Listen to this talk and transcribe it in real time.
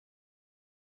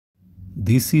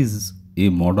This is a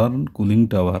modern cooling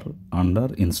tower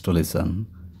under installation.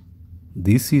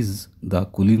 This is the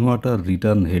cooling water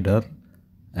return header,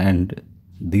 and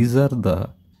these are the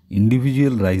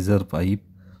individual riser pipe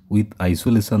with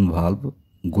isolation valve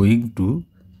going to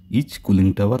each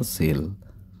cooling tower cell.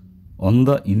 On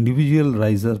the individual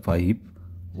riser pipe,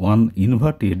 one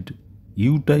inverted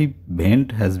U-type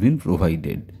vent has been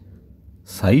provided.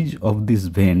 Size of this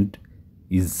vent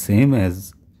is same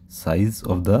as size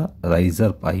of the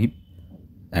riser pipe,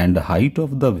 and height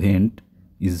of the vent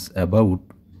is about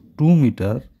 2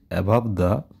 meter above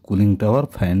the cooling tower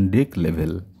fan deck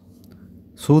level,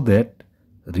 so that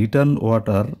return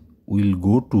water will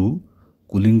go to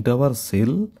cooling tower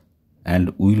cell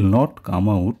and will not come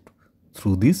out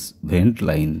through this vent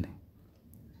line.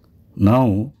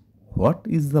 Now, what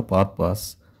is the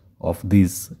purpose of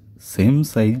this same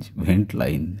size vent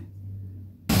line?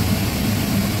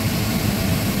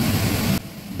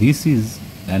 This is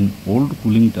an old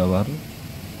cooling tower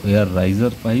where riser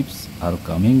pipes are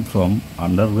coming from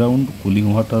underground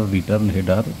cooling water return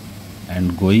header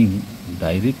and going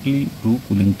directly to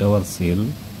cooling tower cell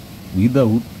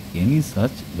without any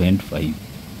such vent pipe.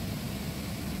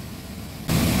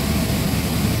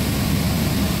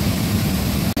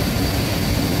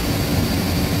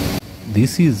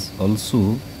 This is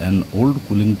also an old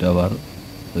cooling tower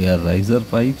where riser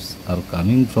pipes are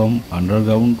coming from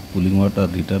underground cooling water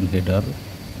return header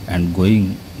and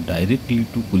going directly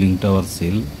to cooling tower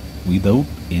cell without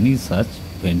any such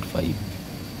vent pipe.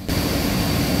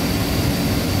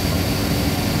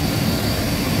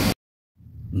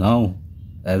 Now,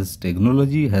 as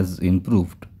technology has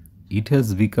improved, it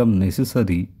has become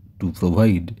necessary to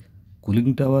provide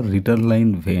cooling tower return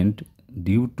line vent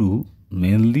due to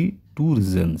mainly two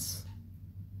reasons.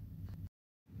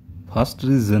 First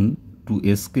reason, to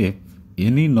escape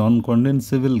any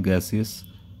non-condensable gases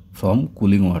from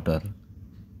cooling water.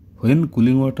 When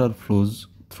cooling water flows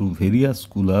through various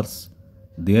coolers,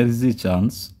 there is a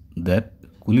chance that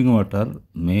cooling water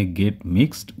may get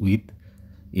mixed with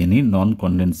any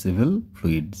non-condensable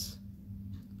fluids.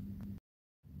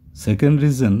 Second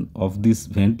reason of this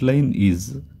vent line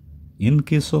is, in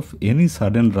case of any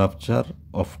sudden rupture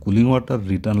of cooling water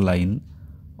return line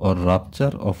or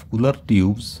rupture of cooler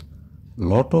tubes,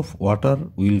 lot of water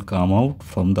will come out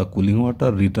from the cooling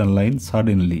water return line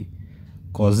suddenly,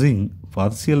 causing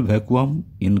partial vacuum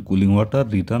in cooling water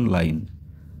return line.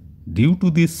 Due to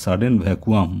this sudden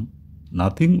vacuum,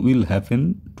 nothing will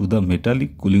happen to the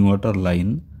metallic cooling water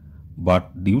line,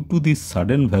 but due to this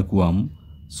sudden vacuum,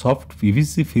 soft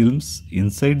PVC films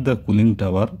inside the cooling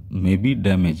tower may be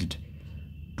damaged.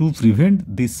 To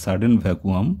prevent this sudden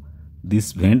vacuum,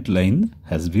 this vent line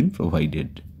has been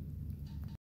provided.